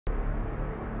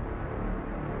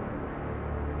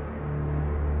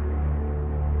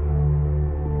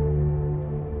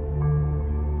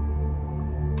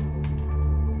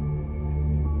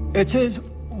It is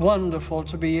wonderful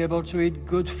to be able to eat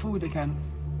good food again.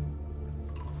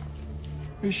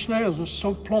 These snails are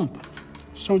so plump,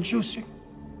 so juicy.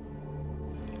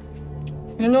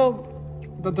 You know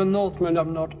that the Northmen have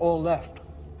not all left.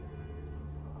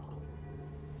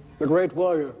 The great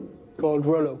warrior called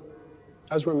Rollo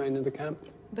has remained in the camp.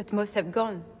 But most have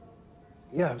gone.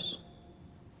 Yes,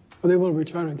 but they will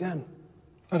return again.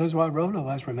 That is why Rollo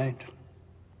has remained.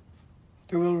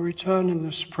 They will return in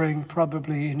the spring,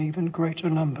 probably in even greater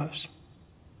numbers.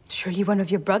 Surely one of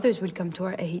your brothers will come to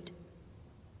our aid.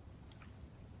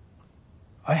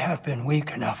 I have been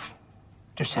weak enough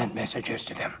to send messages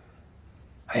to them.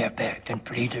 I have begged and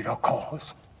pleaded our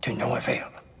cause to no avail.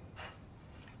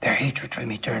 Their hatred for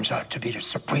me turns out to be the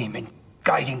supreme and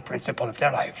guiding principle of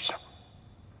their lives.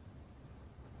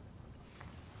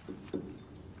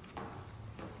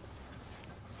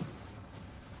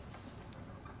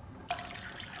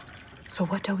 So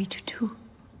what are we to do?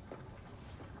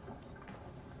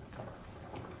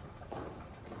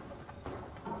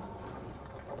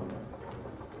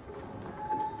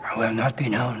 I will not be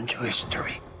known to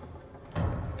history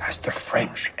as the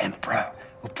French emperor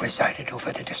who presided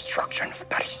over the destruction of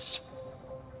Paris.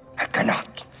 I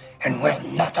cannot and will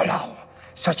not allow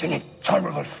such an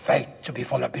intolerable fate to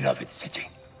befall a beloved city.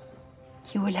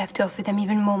 You will have to offer them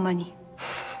even more money.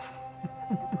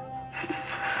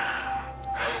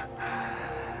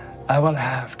 I will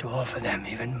have to offer them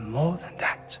even more than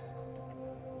that.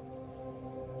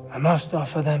 I must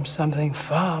offer them something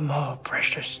far more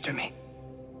precious to me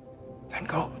than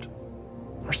gold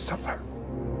or silver.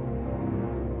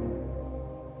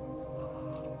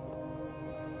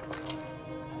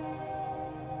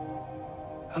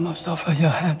 I must offer your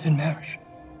hand in marriage.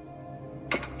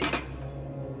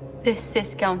 This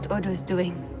is Count Odo's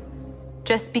doing.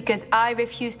 Just because I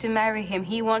refuse to marry him,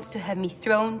 he wants to have me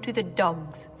thrown to the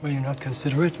dogs. Will you not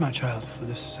consider it, my child, for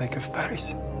the sake of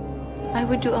Paris? I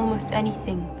would do almost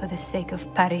anything for the sake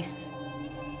of Paris.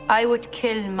 I would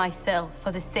kill myself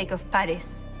for the sake of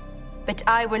Paris. But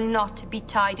I will not be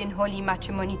tied in holy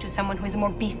matrimony to someone who is more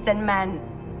beast than man.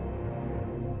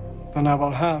 Then I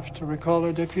will have to recall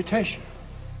her deputation.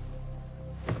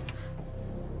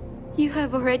 You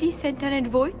have already sent an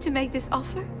envoy to make this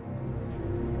offer?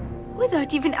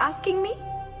 Without even asking me?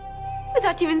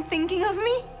 Without even thinking of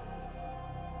me?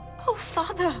 Oh,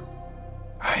 Father.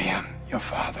 I am your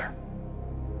father.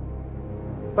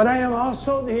 But I am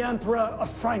also the Emperor of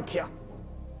Francia.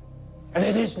 And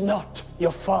it is not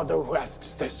your father who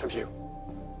asks this of you.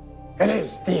 It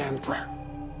is the Emperor.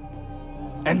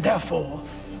 And therefore,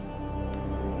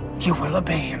 you will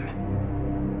obey him.